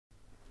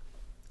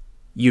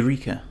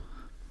Eureka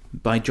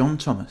by John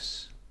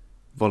Thomas,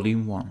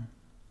 Volume 1.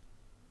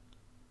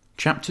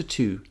 Chapter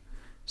 2,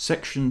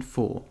 Section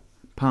 4,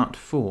 Part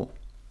 4.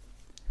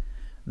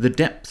 The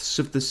Depths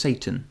of the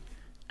Satan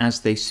as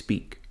They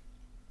Speak.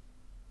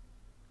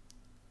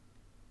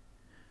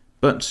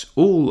 But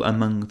all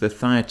among the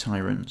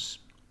Thyatirians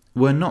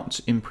were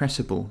not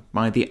impressible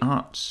by the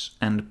arts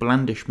and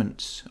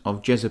blandishments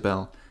of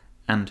Jezebel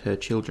and her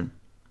children.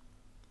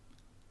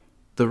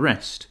 The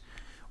rest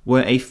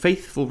were a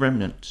faithful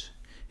remnant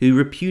who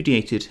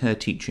repudiated her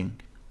teaching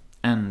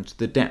and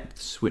the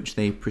depths which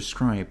they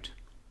prescribed.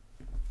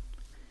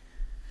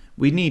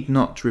 We need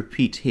not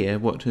repeat here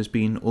what has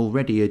been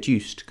already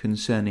adduced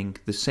concerning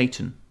the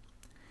Satan,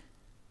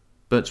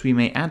 but we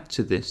may add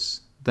to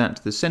this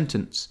that the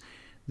sentence,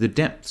 "the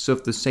depths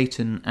of the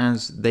Satan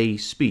as they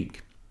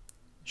speak,"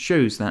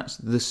 shows that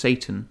the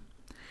Satan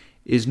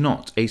is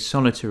not a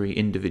solitary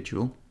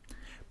individual,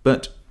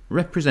 but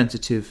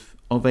representative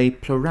of a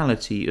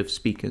plurality of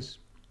speakers,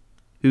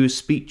 whose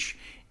speech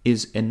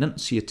is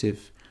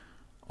enunciative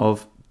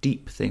of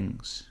deep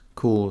things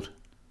called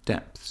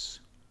depths.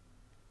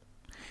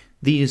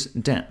 These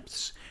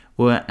depths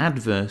were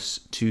adverse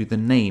to the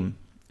name,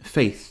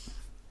 faith,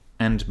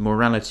 and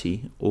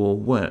morality or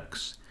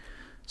works,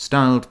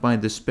 styled by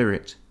the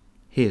Spirit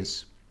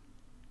his,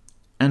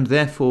 and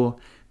therefore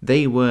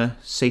they were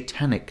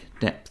satanic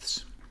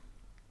depths,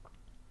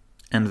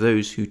 and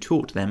those who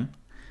taught them,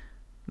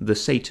 the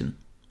Satan,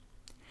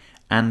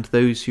 and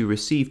those who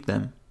received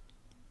them,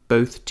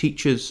 both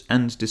teachers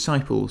and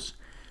disciples,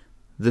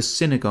 the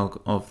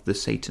synagogue of the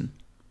Satan.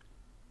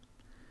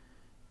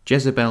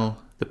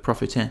 Jezebel the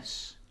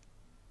prophetess,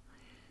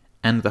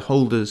 and the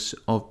holders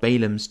of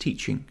Balaam's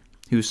teaching,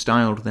 who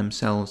styled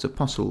themselves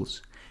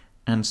apostles,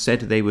 and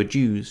said they were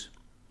Jews,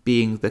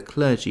 being the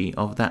clergy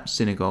of that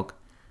synagogue,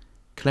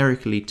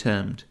 clerically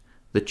termed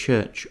the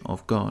Church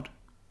of God.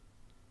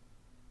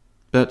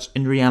 But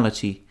in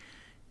reality,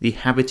 the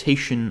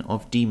habitation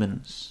of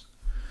demons,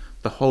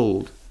 the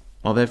hold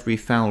of every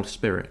foul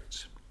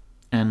spirit,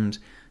 and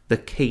the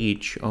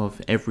cage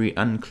of every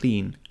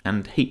unclean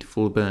and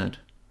hateful bird.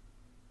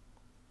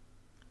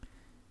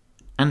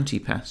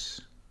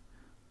 Antipas,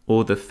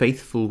 or the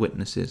faithful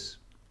witnesses,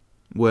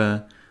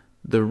 were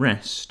the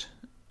rest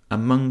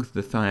among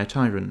the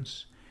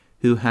Thyatirians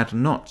who had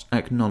not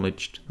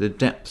acknowledged the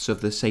depths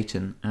of the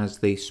Satan as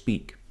they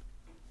speak.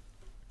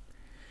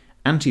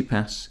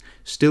 Antipas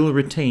still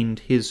retained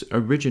his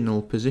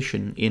original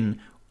position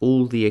in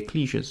all the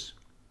ecclesias,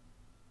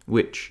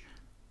 which,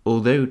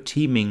 although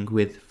teeming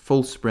with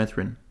false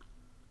brethren,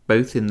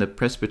 both in the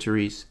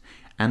presbyteries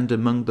and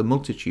among the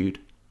multitude,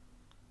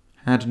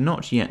 had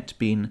not yet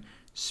been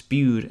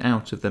spewed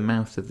out of the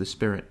mouth of the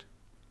Spirit.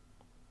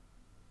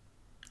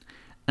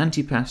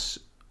 Antipas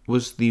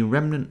was the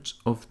remnant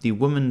of the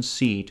woman's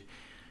seed,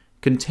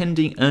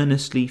 contending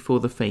earnestly for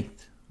the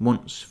faith,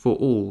 once for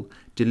all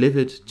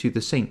delivered to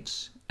the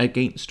saints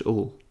against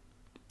all,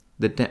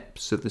 the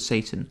depths of the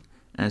Satan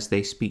as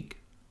they speak,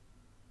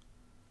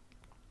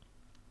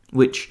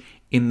 which,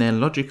 in their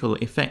logical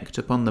effect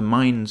upon the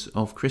minds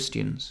of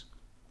Christians,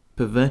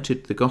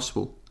 perverted the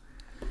gospel,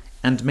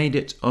 and made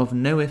it of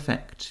no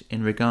effect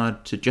in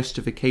regard to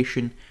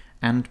justification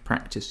and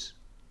practice.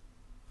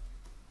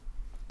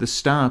 The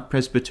Star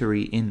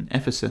Presbytery in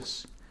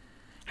Ephesus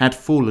had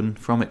fallen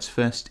from its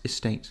first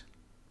estate.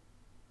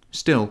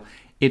 Still,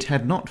 it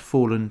had not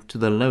fallen to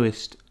the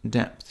lowest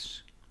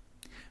depths,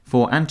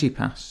 for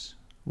Antipas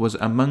was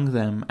among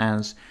them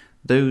as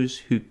those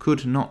who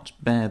could not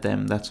bear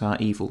them that are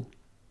evil,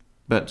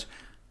 but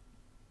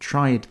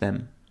tried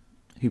them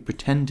who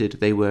pretended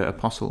they were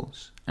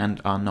apostles and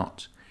are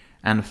not,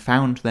 and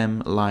found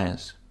them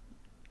liars.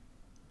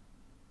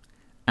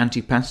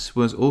 Antipas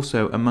was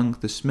also among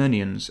the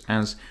Smyrnians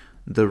as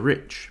the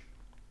rich,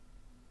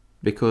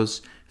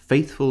 because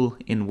faithful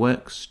in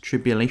works,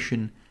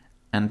 tribulation,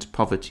 and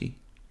poverty.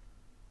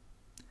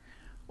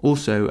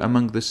 Also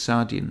among the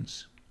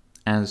Sardians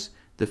as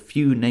the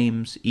few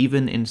names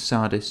even in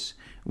Sardis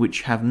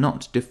which have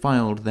not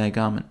defiled their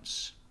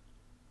garments,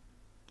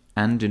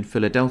 and in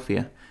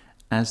Philadelphia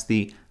as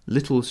the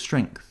little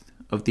strength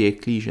of the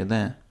ecclesia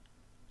there,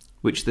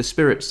 which the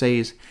Spirit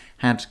says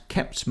had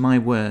kept my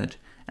word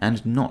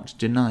and not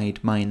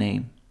denied my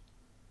name.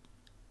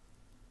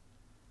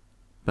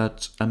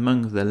 But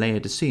among the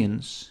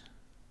Laodiceans,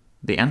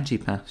 the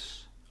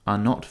Antipas are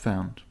not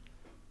found.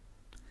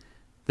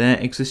 Their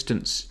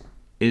existence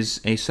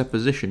is a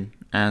supposition,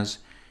 as,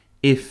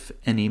 "If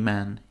any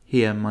man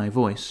hear my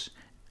voice,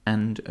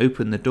 and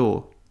open the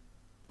door,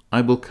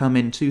 I will come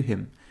in to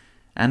him,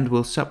 and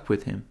will sup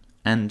with him,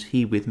 and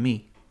he with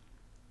me."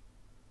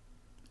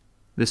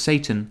 The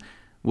Satan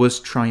was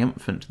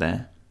triumphant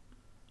there,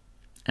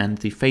 and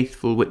the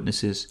faithful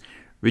witnesses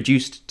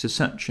reduced to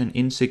such an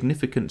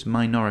insignificant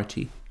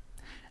minority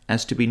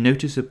as to be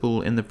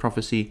noticeable in the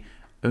prophecy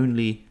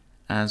only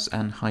as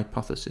an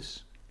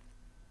hypothesis.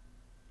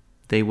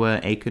 They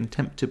were a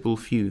contemptible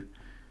few,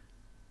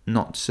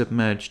 not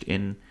submerged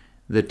in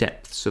the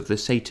depths of the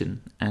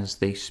Satan as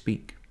they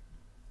speak,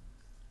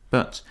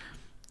 but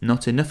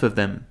not enough of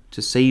them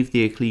to save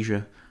the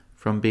ecclesia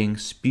from being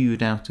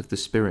spewed out of the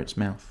Spirit's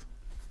mouth.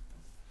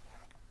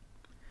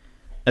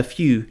 A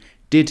few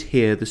did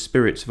hear the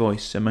Spirit's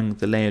voice among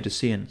the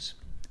Laodiceans,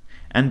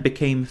 and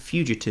became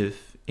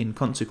fugitive in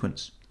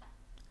consequence.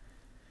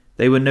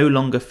 They were no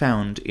longer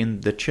found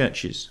in the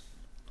churches,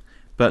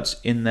 but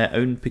in their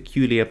own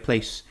peculiar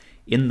place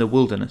in the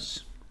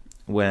wilderness,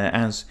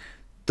 whereas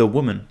the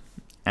woman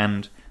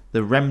and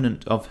the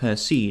remnant of her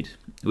seed,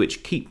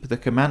 which keep the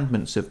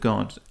commandments of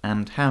God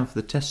and have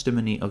the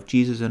testimony of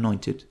Jesus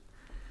anointed,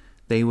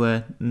 they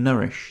were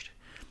nourished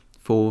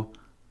for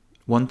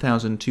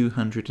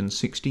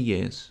 1,260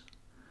 years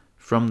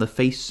from the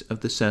face of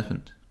the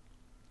serpent,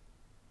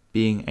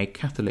 being a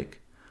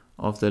Catholic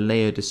of the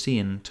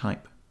Laodicean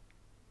type.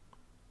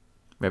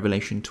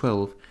 Revelation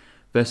 12,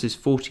 verses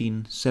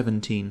 14,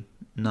 17,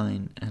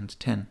 9 and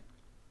 10.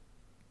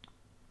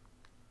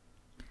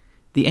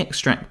 The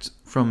extract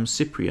from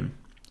Cyprian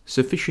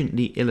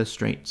sufficiently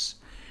illustrates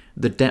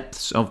the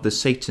depths of the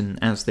Satan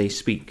as they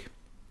speak,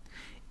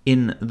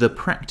 in the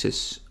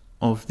practice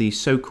of the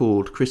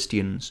so-called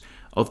Christians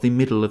of the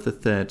middle of the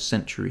 3rd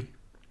century.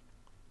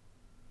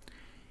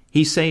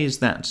 He says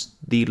that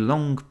the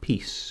long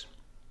peace,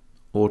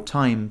 or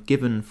time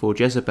given for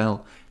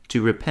Jezebel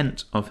to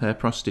repent of her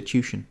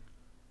prostitution,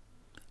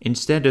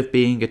 instead of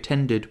being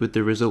attended with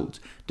the result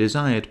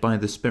desired by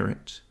the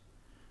Spirit,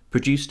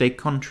 produced a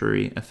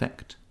contrary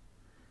effect.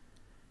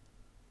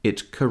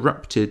 It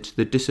corrupted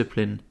the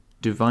discipline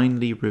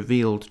divinely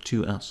revealed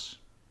to us.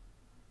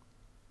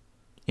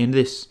 In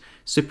this,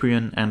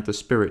 Cyprian and the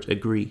Spirit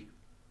agree,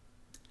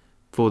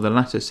 for the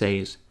latter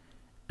says,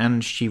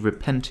 "And she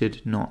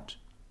repented not."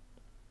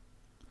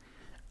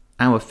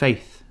 Our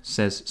faith,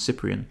 says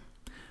Cyprian,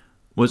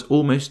 was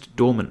almost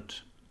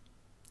dormant,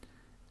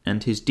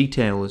 and his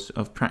details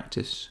of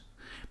practice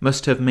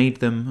must have made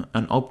them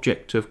an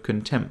object of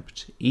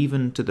contempt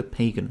even to the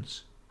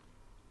pagans.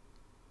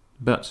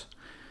 But,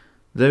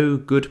 though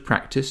good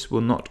practice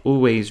will not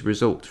always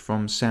result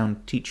from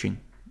sound teaching,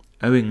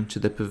 owing to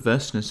the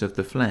perverseness of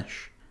the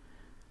flesh,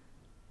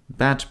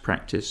 bad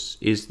practice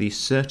is the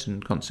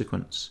certain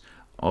consequence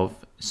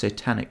of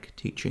satanic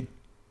teaching.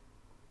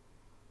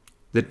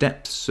 The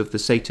depths of the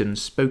Satan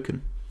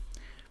spoken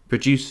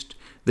produced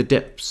the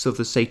depths of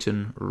the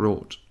Satan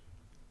wrought.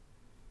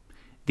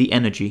 The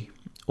energy,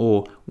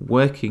 or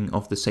working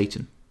of the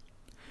Satan,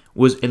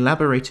 was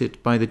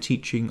elaborated by the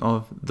teaching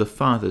of the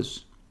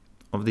Fathers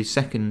of the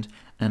 2nd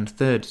and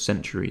 3rd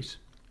centuries.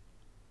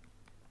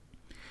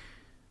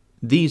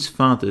 These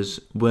Fathers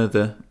were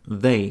the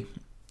 "they"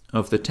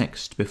 of the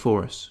text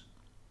before us,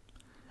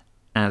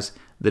 as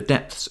the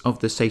depths of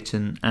the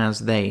Satan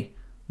as they,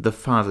 the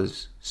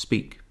Fathers,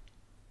 speak.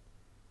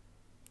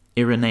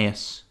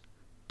 Irenaeus,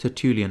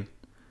 Tertullian,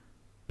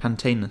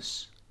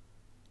 Pantaenus,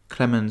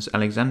 Clemens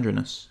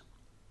Alexandrinus,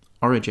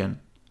 Origen,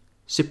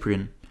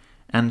 Cyprian,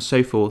 and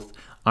so forth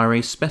are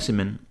a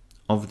specimen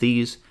of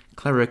these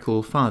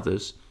clerical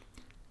fathers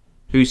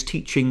whose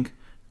teaching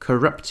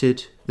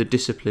corrupted the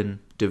discipline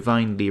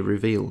divinely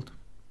revealed.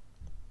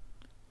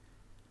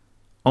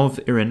 Of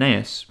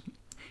Irenaeus,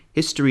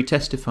 history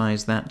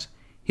testifies that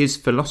his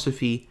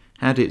philosophy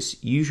had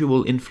its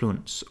usual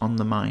influence on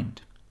the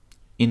mind,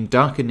 in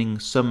darkening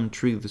some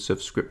truths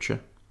of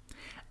Scripture,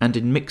 and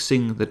in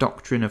mixing the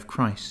doctrine of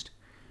Christ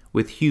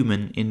with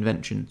human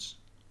inventions.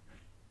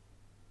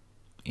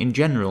 In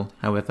general,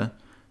 however,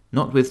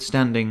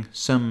 notwithstanding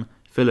some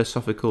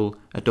philosophical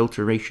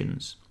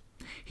adulterations,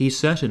 he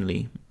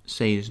certainly,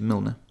 says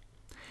Milner,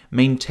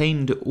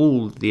 maintained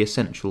all the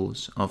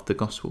essentials of the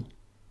gospel.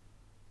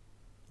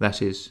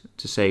 That is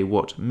to say,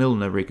 what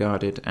Milner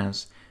regarded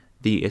as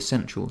the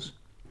essentials.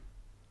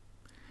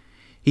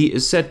 He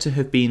is said to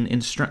have been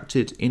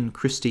instructed in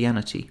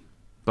Christianity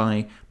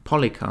by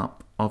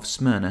Polycarp of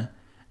Smyrna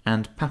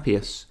and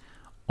Papias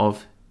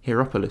of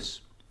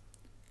Hierapolis,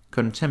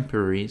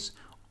 contemporaries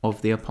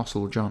of the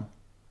Apostle John.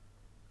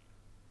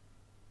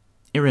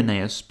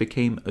 Irenaeus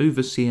became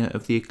overseer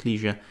of the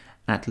ecclesia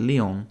at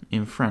Lyon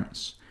in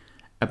France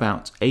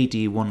about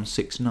AD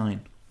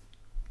 169.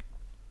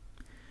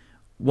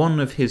 One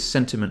of his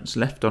sentiments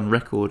left on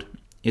record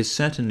is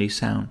certainly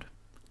sound.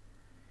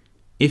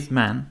 If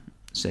man,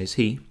 says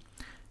he,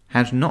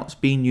 had not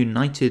been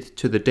united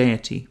to the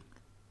deity,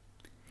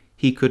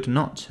 he could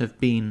not have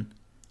been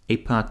a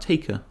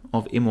partaker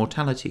of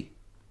immortality.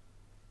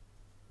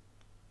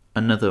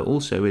 Another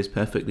also is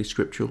perfectly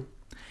scriptural.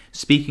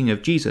 Speaking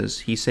of Jesus,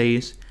 he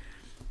says,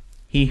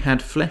 "He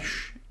had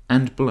flesh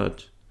and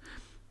blood,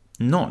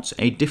 not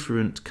a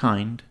different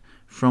kind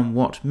from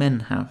what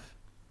men have,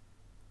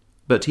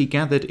 but he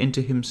gathered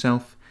into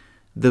himself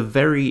the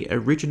very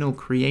original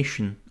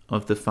creation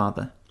of the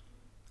Father,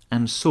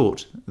 and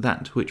sought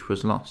that which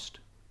was lost."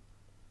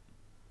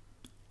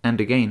 And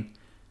again,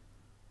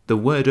 the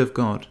Word of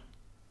God,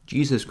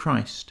 Jesus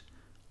Christ,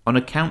 on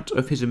account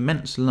of his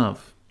immense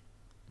love,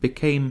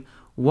 became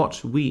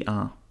what we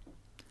are,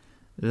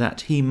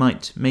 that he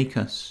might make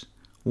us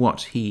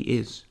what he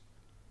is.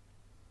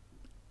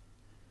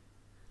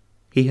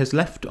 He has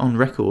left on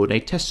record a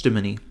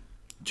testimony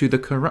to the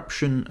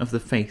corruption of the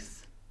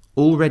faith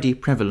already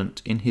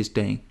prevalent in his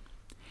day,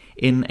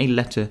 in a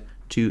letter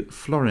to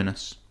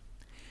Florinus,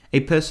 a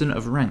person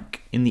of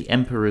rank in the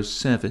emperor's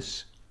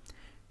service,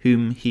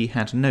 whom he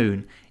had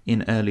known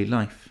in early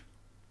life.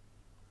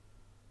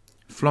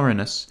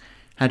 Florinus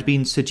had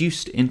been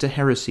seduced into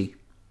heresy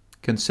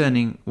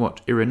concerning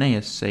what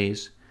Irenaeus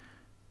says,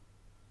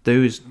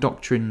 "Those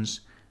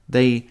doctrines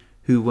they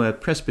who were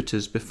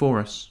presbyters before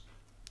us,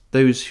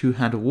 those who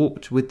had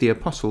walked with the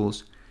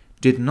apostles,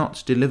 did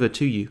not deliver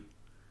to you.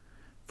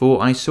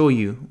 For I saw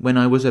you when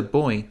I was a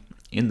boy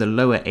in the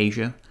Lower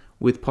Asia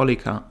with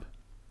Polycarp,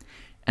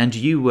 and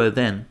you were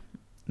then,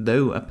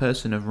 though a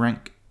person of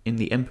rank in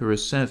the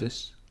emperor's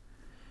service,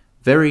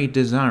 very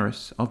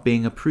desirous of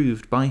being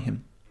approved by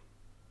him.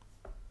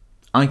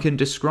 I can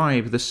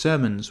describe the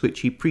sermons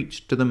which he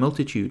preached to the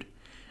multitude,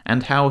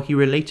 and how he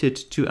related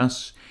to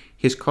us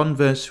his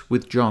converse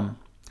with John,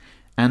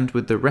 and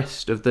with the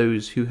rest of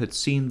those who had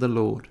seen the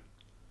Lord,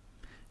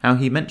 how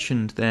he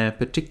mentioned their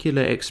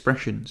particular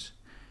expressions,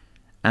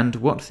 and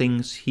what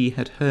things he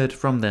had heard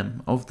from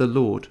them of the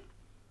Lord,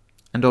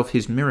 and of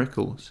his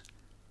miracles,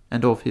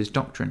 and of his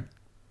doctrine.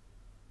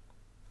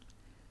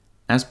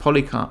 As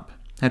Polycarp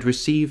had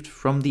received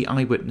from the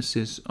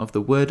eyewitnesses of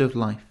the word of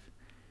life,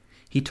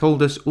 he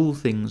told us all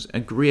things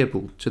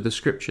agreeable to the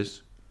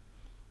Scriptures.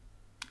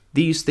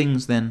 These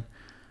things then,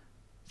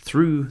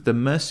 through the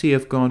mercy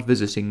of God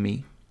visiting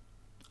me,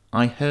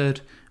 I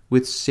heard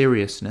with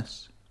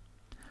seriousness.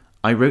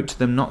 I wrote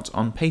them not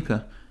on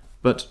paper,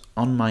 but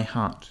on my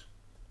heart.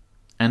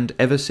 And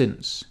ever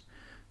since,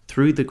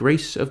 through the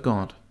grace of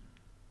God,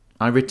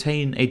 I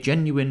retain a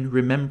genuine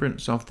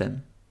remembrance of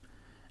them,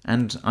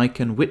 and I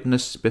can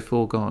witness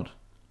before God,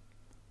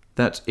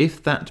 that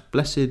if that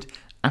blessed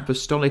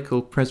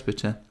apostolical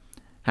presbyter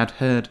had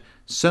heard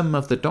some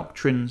of the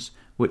doctrines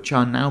which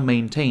are now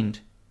maintained,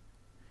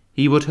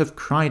 he would have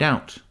cried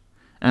out,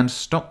 and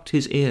stopped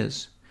his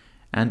ears,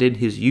 and in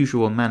his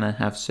usual manner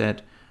have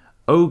said,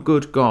 O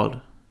good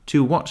God,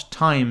 to what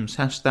times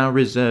hast thou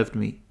reserved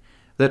me,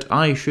 that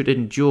I should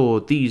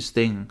endure these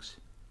things?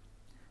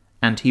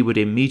 And he would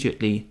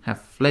immediately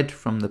have fled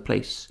from the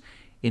place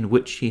in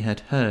which he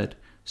had heard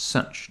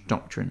such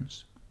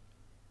doctrines.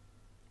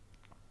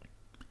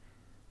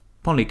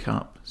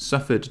 Polycarp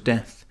suffered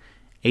death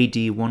AD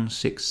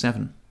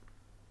 167.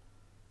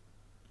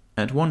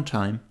 At one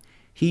time,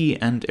 he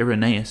and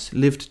Irenaeus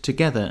lived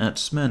together at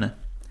Smyrna,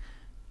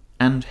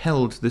 and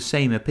held the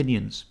same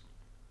opinions.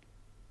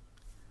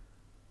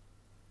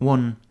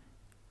 One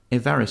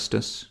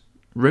Evaristus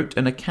wrote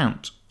an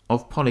account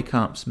of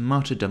Polycarp's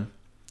martyrdom,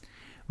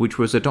 which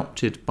was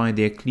adopted by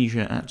the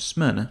ecclesia at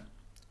Smyrna,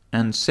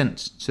 and sent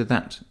to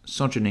that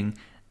sojourning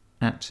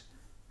at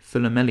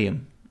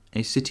Philomelium,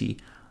 a city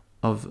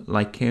of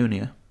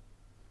Lycaonia.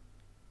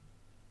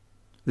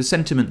 The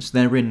sentiments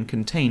therein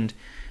contained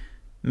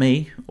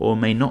may or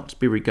may not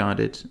be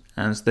regarded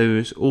as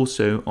those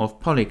also of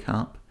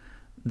Polycarp,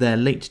 their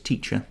late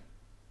teacher,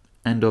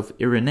 and of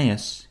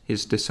Irenaeus,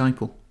 his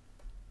disciple.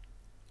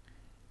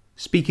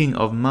 Speaking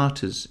of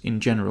martyrs in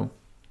general,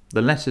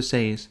 the letter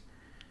says,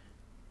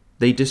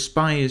 "They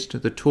despised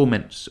the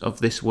torments of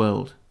this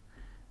world,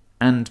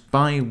 and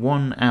by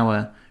 1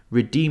 hour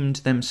redeemed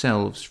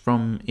themselves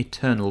from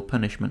eternal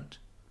punishment.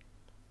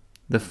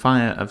 The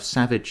fire of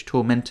savage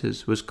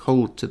tormentors was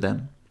cold to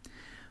them,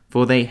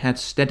 for they had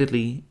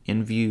steadily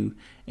in view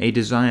a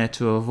desire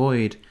to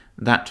avoid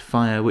that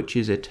fire which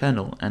is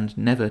eternal and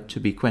never to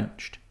be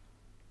quenched."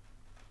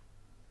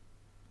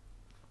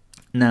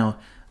 Now,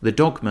 the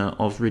dogma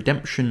of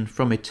redemption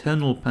from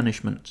eternal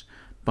punishment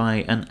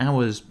by an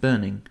hour's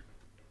burning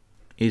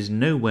is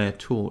nowhere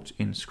taught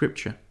in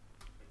Scripture.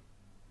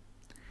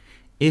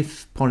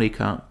 If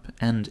Polycarp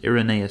and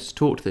Irenaeus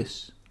taught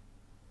this,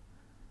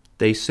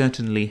 they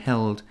certainly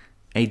held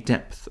a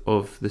depth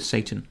of the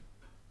Satan.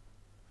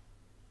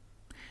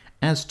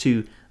 As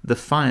to the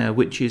fire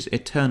which is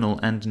eternal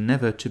and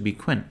never to be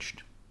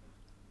quenched,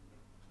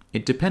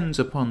 it depends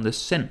upon the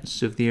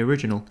sense of the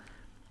original,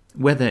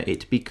 whether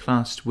it be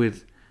classed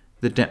with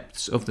the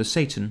depths of the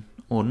Satan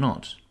or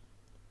not.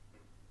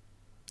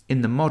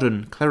 In the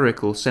modern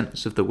clerical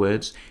sense of the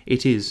words,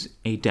 it is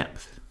a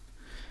depth.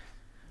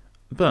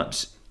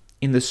 But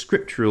in the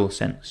scriptural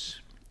sense,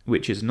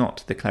 which is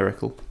not the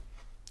clerical,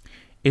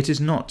 it is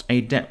not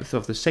a depth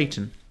of the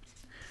Satan,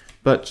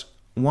 but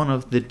one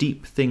of the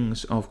deep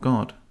things of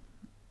God.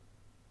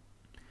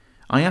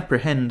 I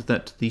apprehend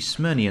that the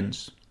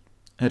Smyrnians,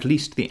 at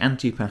least the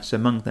Antipas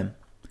among them,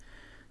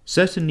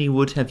 certainly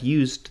would have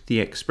used the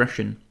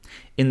expression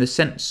in the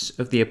sense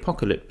of the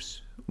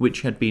Apocalypse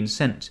which had been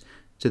sent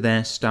to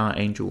their star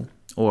angel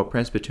or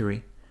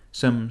presbytery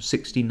some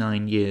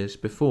 69 years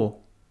before.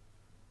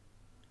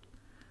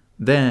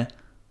 There,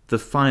 the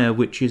fire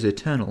which is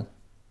eternal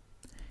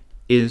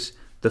is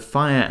the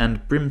fire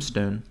and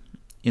brimstone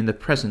in the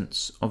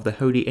presence of the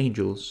holy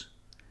angels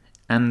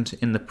and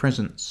in the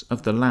presence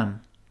of the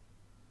Lamb,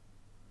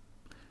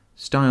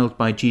 styled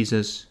by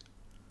Jesus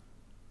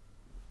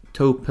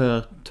to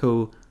per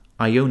to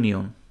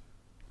aionion,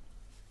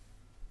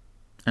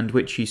 and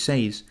which he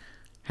says,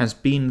 has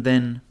been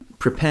then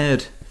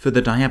prepared for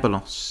the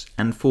diabolos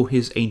and for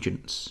his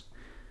agents,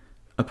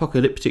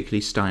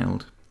 apocalyptically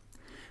styled,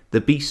 the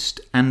beast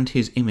and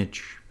his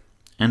image,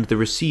 and the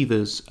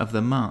receivers of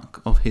the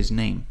mark of his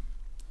name.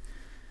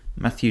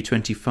 Matthew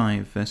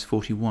 25, verse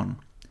 41,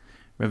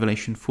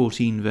 Revelation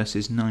 14,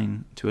 verses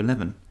 9 to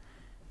 11,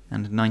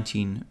 and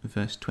 19,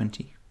 verse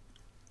 20.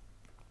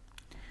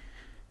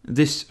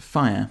 This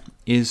fire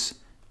is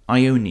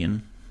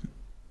Ionian,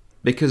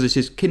 because it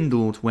is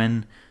kindled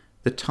when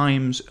the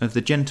times of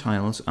the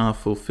Gentiles are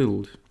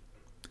fulfilled,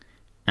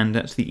 and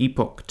at the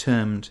epoch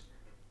termed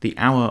the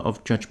hour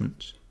of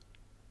judgment,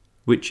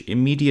 which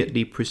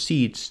immediately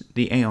precedes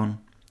the aeon,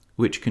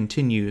 which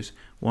continues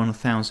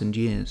 1,000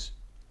 years.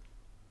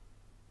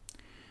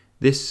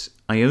 This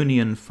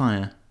Ionian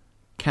fire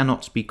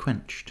cannot be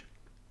quenched.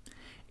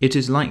 It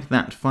is like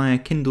that fire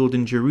kindled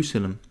in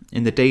Jerusalem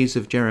in the days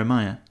of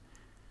Jeremiah,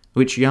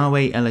 which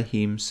Yahweh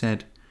Elohim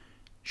said,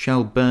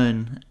 shall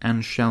burn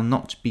and shall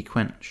not be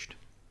quenched.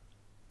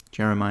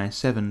 Jeremiah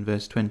 7,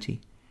 verse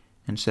 20,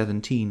 and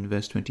 17,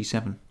 verse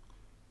 27.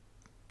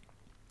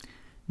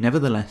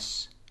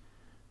 Nevertheless,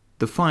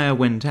 the fire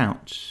went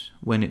out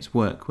when its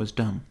work was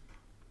done,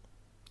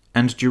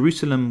 and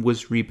Jerusalem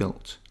was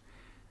rebuilt,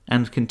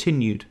 and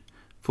continued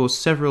for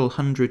several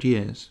hundred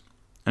years,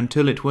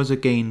 until it was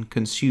again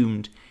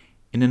consumed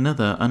in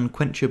another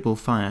unquenchable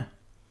fire,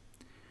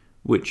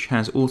 which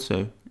has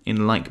also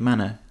in like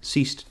manner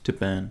ceased to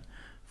burn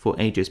for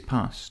ages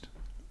past.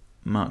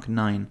 Mark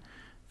 9,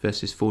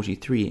 verses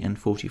 43 and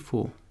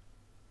 44.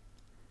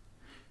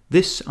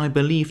 This I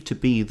believe to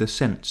be the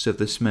sense of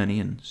the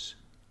Smyrnians,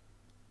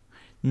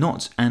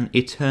 not an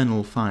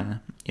eternal fire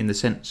in the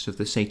sense of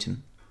the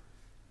Satan,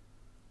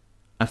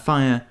 a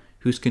fire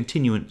whose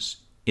continuance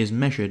is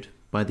measured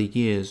by the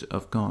years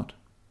of God.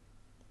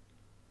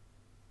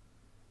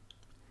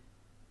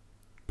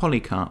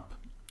 Polycarp,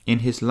 in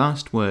his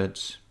last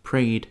words,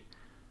 prayed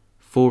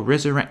for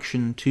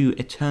resurrection to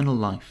eternal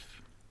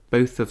life,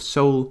 both of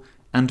soul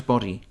and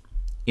body,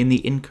 in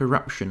the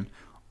incorruption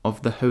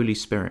of the Holy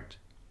Spirit.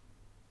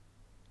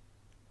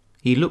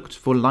 He looked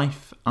for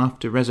life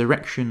after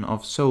resurrection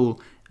of soul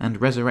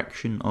and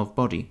resurrection of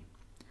body,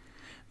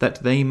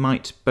 that they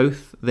might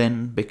both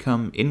then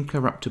become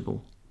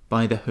incorruptible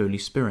by the Holy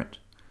Spirit.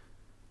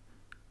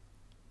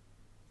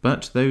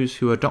 But those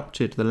who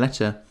adopted the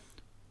letter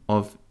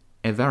of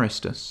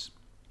Evaristus,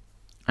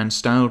 and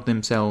styled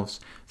themselves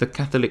the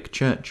Catholic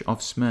Church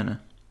of Smyrna,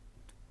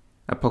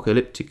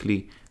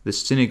 apocalyptically the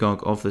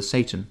synagogue of the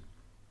Satan,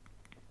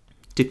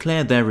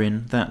 declare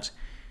therein that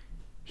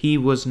he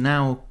was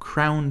now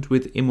crowned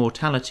with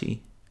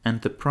immortality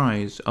and the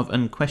prize of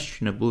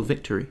unquestionable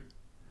victory.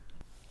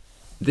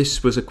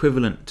 This was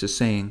equivalent to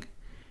saying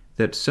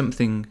that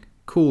something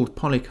called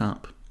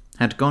Polycarp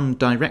had gone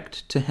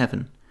direct to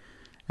heaven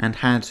and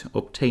had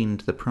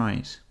obtained the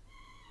prize.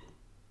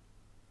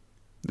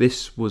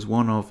 This was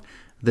one of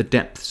the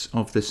depths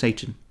of the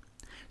Satan,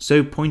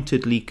 so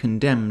pointedly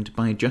condemned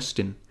by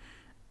Justin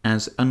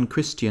as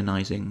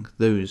unchristianizing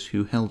those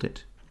who held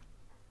it.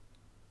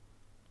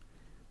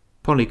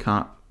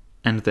 Polycarp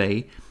and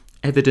they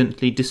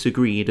evidently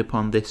disagreed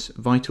upon this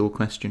vital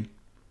question,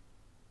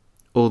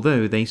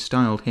 although they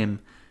styled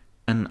him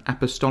an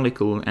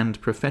apostolical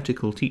and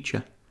prophetical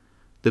teacher,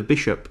 the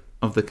bishop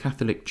of the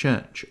Catholic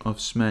Church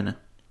of Smyrna.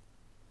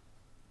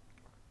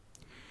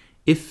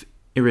 If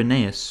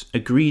Irenaeus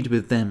agreed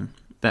with them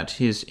that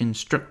his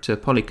instructor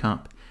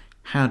Polycarp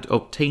had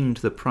obtained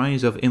the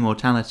prize of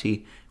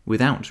immortality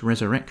without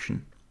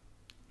resurrection,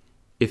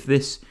 if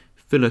this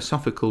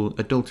philosophical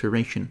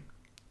adulteration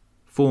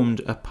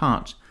formed a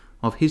part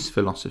of his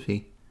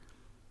philosophy,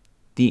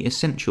 the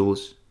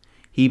essentials,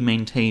 he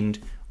maintained,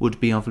 would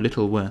be of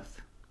little worth.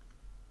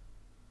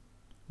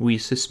 We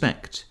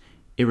suspect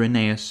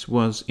Irenaeus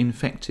was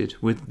infected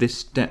with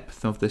this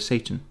depth of the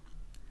Satan,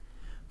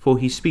 for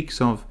he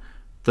speaks of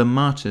the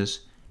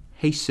martyrs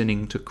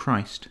hastening to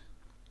Christ,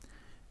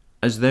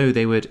 as though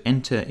they would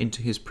enter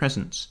into his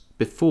presence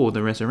before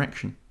the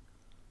resurrection.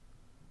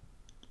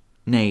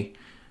 Nay,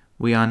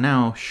 we are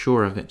now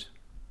sure of it,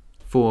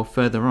 for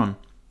further on,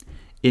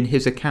 in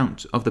his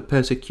account of the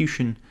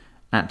persecution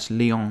at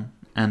Lyon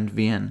and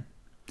Vienne,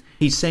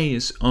 he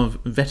says of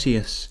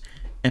Vettius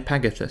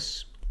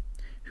Epagathus,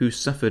 who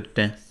suffered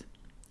death,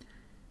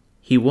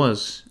 he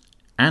was,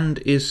 and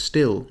is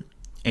still,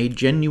 a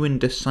genuine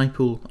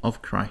disciple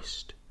of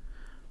Christ,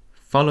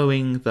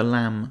 following the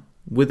Lamb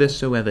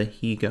whithersoever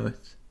he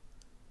goeth.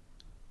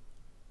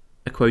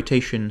 A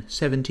quotation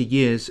 70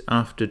 years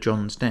after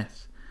John's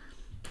death,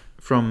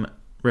 from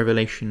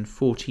Revelation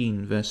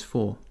 14, verse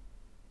 4.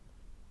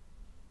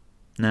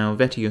 Now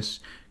Vettius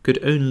could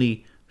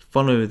only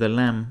follow the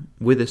Lamb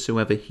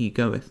whithersoever he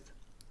goeth,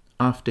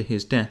 after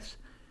his death,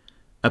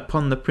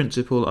 upon the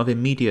principle of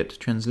immediate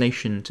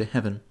translation to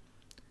heaven,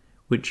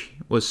 which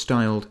was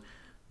styled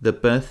the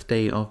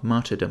birthday of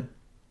martyrdom.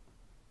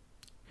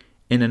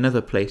 In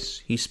another place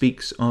he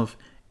speaks of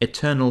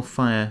eternal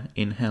fire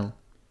in hell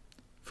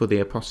for the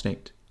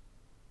apostate.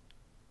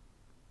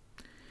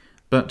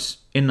 But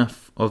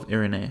enough of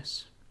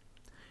Irenaeus.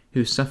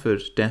 who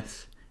suffered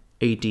death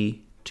AD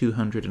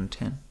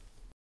 210.